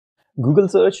Google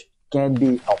search can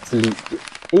be obsolete.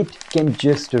 It can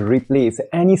just replace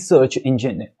any search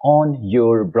engine on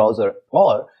your browser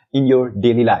or in your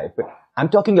daily life. I'm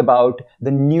talking about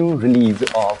the new release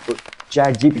of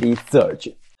ChatGPT search.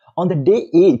 On the day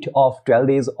 8 of 12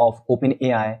 days of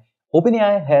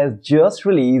OpenAI has just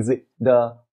released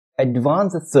the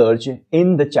advanced search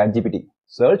in the ChatGPT.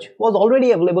 Search was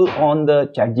already available on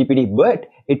the ChatGPT, but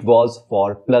it was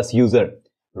for Plus user.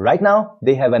 Right now,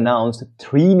 they have announced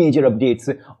 3 major updates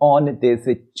on this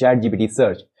ChatGPT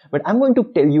search. But I'm going to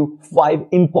tell you 5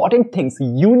 important things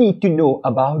you need to know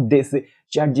about this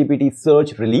ChatGPT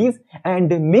search release, and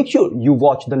make sure you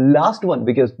watch the last one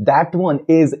because that one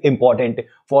is important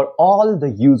for all the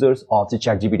users of the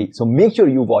ChatGPT. So make sure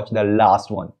you watch the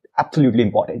last one. Absolutely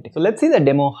important. So let's see the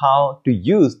demo how to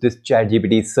use this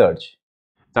ChatGPT search.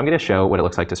 So I'm going to show what it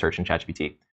looks like to search in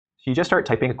ChatGPT. So you just start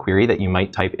typing a query that you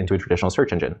might type into a traditional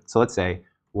search engine. So let's say,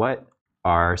 what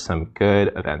are some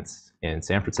good events in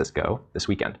San Francisco this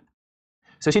weekend?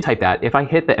 So as you type that, if I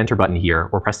hit the enter button here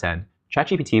or press send,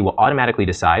 ChatGPT will automatically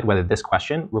decide whether this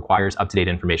question requires up-to-date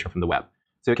information from the web.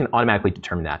 So it can automatically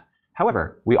determine that.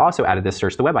 However, we also added this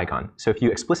search the web icon. So if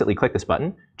you explicitly click this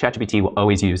button, ChatGPT will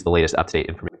always use the latest up-to-date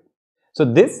information. So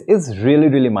this is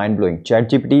really mind-blowing.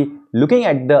 ChatGPT, looking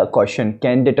at the question,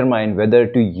 can determine whether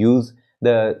to use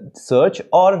the search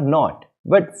or not.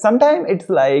 But sometimes it's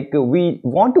like we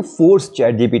want to force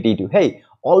ChatGPT to, hey,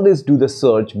 always do the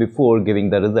search before giving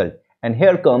the result. And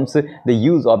here comes the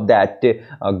use of that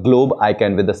globe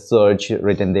icon with the search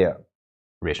written there.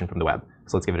 Information from the web.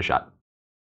 So let's give it a shot.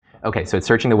 Okay, so it's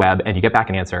searching the web and you get back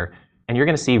an answer and you're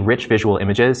going to see rich visual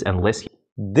images and lists.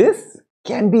 This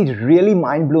can be really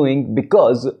mind-blowing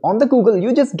because on the Google,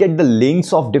 you just get the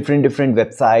links of different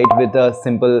websites with a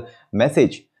simple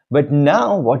message. But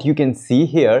now what you can see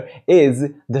here is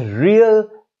the real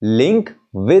link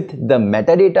with the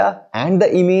metadata and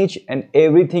the image and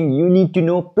everything you need to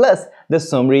know, plus the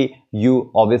summary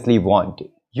you obviously want.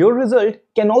 Your result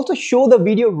can also show the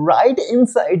video right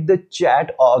inside the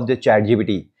chat of the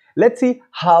ChatGPT. Let's see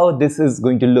how this is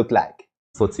going to look like.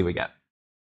 So let's see what we get.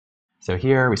 So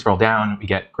here we scroll down, we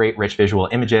get great rich visual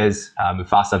images,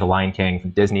 Mufasa the Lion King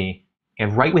from Disney,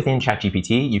 and right within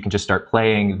ChatGPT you can just start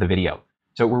playing the video.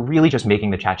 So we're really just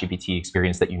making the ChatGPT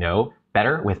experience that you know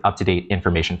better with up-to-date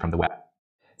information from the web.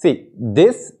 See,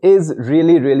 this is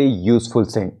really useful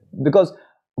thing, because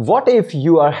what if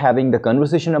you are having the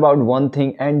conversation about one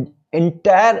thing and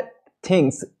entire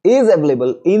things is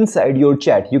available inside your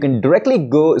chat. You can directly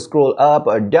go scroll up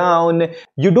or down.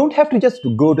 You don't have to just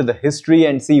go to the history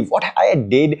and see what I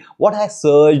did, what I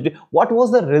searched, what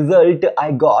was the result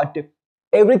I got.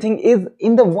 Everything is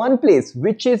in the one place,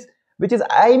 which is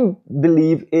I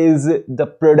believe is the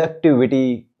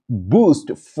productivity boost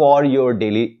for your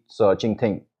daily searching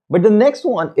thing. But the next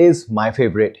one is my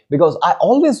favorite because I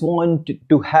always want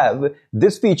to have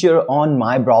this feature on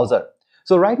my browser.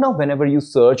 So right now, whenever you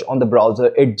search on the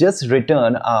browser, it just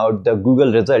returns out the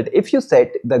Google result if you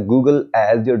set the Google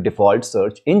as your default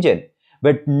search engine.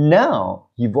 But now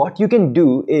what you can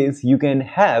do is you can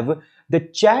have the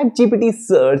ChatGPT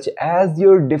search as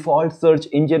your default search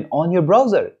engine on your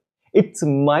browser. It's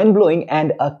mind-blowing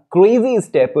and a crazy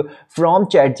step from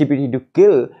ChatGPT to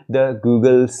kill the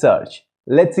Google search.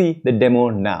 Let's see the demo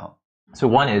now. So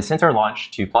one is, since our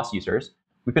launch to Plus users,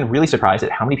 we've been really surprised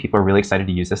at how many people are really excited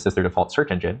to use this as their default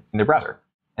search engine in their browser.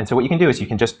 And so what you can do is you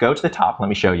can just go to the top. Let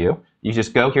me show you. You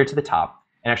just go here to the top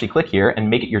and actually click here and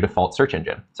make it your default search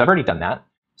engine. So I've already done that.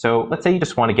 So let's say you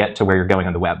just want to get to where you're going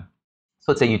on the web.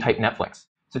 So let's say you type Netflix.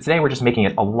 So today we're just making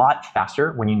it a lot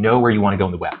faster when you know where you want to go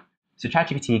on the web. So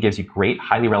ChatGPT gives you great,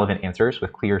 highly relevant answers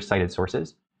with clear cited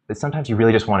sources, but sometimes you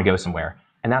really just want to go somewhere,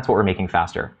 and that's what we're making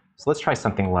faster. So let's try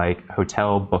something like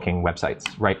hotel booking websites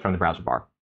right from the browser bar.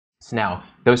 So now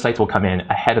those sites will come in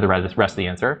ahead of the rest of the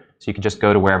answer, so you can just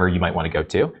go to wherever you might want to go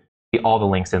to. See all the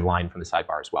links in line from the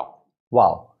sidebar as well.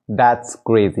 Wow, that's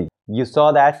crazy. You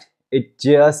saw that? It's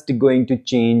just going to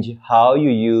change how you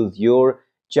use your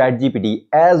ChatGPT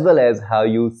as well as how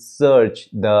you search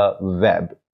the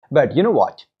web. But you know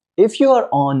what? If you are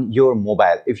on your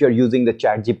mobile, if you're using the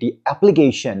ChatGPT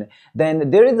application, then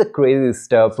there is a crazy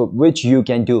stuff which you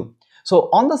can do. So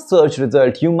on the search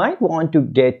result, you might want to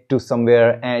get to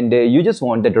somewhere and you just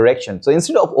want the direction. So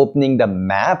instead of opening the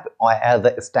map as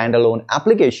a standalone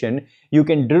application, you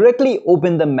can directly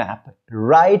open the map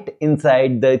right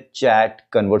inside the chat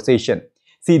conversation.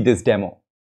 See this demo.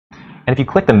 And if you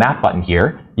click the map button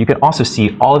here, you can also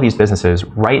see all of these businesses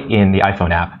right in the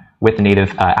iPhone app with the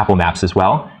native Apple Maps as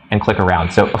well, and click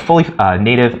around. So a fully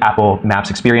native Apple Maps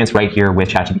experience right here with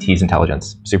ChatGPT's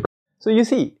intelligence. Super. So you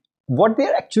see, what they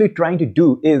are actually trying to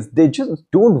do is they just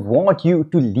don't want you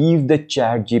to leave the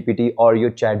ChatGPT or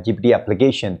your ChatGPT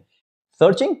application.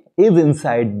 Searching is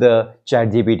inside the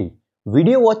ChatGPT.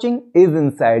 Video watching is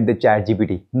inside the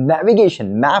ChatGPT.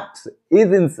 Navigation, maps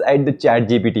is inside the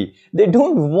ChatGPT. They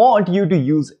don't want you to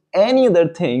use any other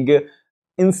thing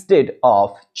instead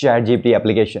of ChatGPT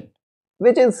application,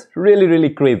 which is really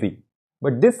crazy.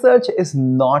 But this search is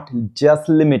not just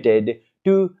limited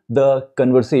to the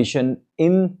conversation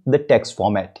in the text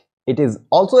format. It is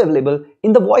also available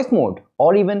in the voice mode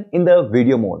or even in the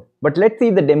video mode. But let's see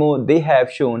the demo they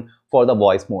have shown for the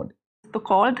voice mode. Too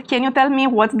cold. Can you tell me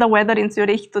what's the weather in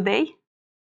Zurich today?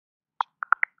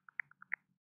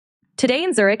 Today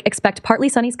in Zurich, expect partly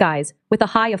sunny skies with a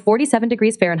high of 47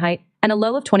 degrees Fahrenheit and a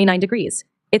low of 29 degrees.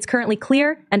 It's currently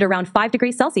clear and around 5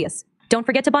 degrees Celsius. Don't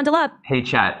forget to bundle up. Hey,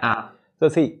 chat. So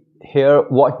see here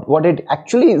what it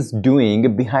actually is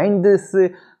doing behind this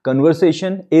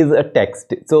conversation is a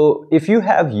text. So if you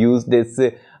have used this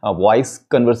voice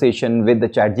conversation with the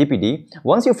ChatGPT,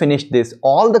 once you finish this,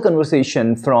 all the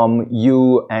conversation from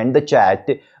you and the chat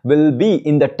will be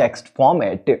in the text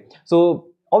format. So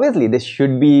obviously this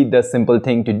should be the simple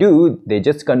thing to do. They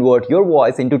just convert your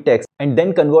voice into text and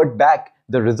then convert back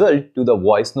the result to the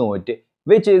voice note,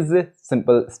 which is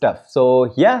simple stuff.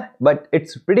 So yeah, but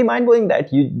it's pretty mind-blowing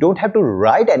that you don't have to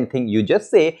write anything. You just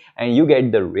say and you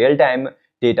get the real-time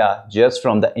data just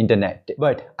from the internet.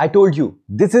 But I told you,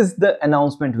 this is the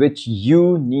announcement which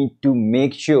you need to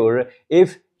make sure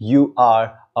if you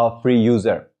are a free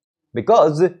user,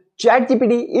 because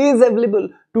ChatGPT is available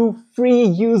to free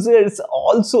users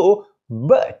also,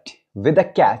 but with a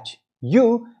catch.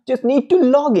 You just need to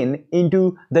log in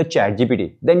into the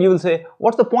ChatGPT. Then you will say,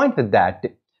 what's the point with that?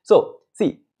 So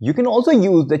see, you can also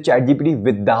use the ChatGPT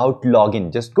without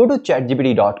login. Just go to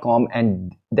chatgpt.com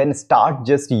and then start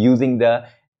just using the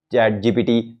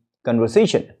ChatGPT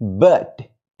conversation. But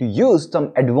to use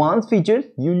some advanced features,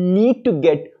 you need to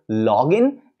get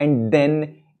login and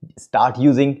then start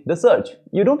using the search.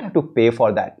 You don't have to pay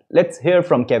for that. Let's hear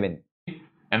from Kevin.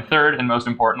 And third, and most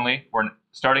importantly, we're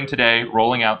starting today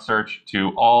rolling out search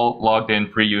to all logged in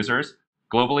free users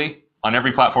globally on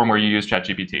every platform where you use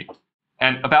ChatGPT.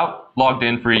 And about logged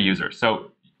in free users.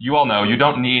 So you all know you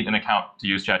don't need an account to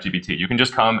use ChatGPT. You can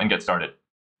just come and get started.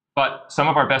 But some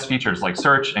of our best features like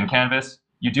search and Canvas,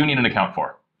 you do need an account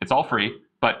for. It's all free,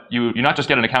 but you not just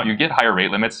get an account, you get higher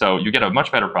rate limits, so you get a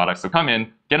much better product. So come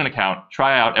in, get an account,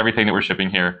 try out everything that we're shipping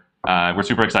here. We're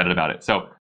super excited about it. So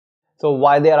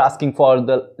why they are asking for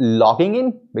the logging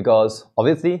in? Because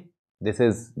obviously this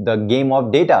is the game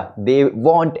of data. They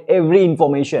want every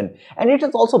information, and it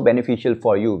is also beneficial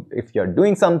for you. If you're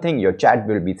doing something, your chat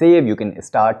will be saved. You can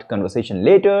start conversation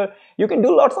later. You can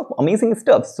do lots of amazing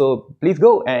stuff. So please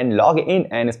go and log in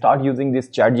and start using this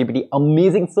ChatGPT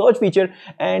amazing search feature.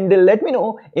 And let me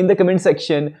know in the comment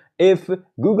section if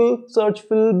Google search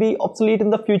will be obsolete in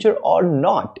the future or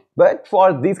not. But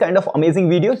for these kind of amazing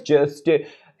videos, just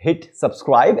hit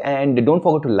subscribe and don't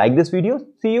forget to like this video.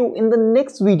 See you in the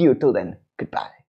next video. Till then, goodbye.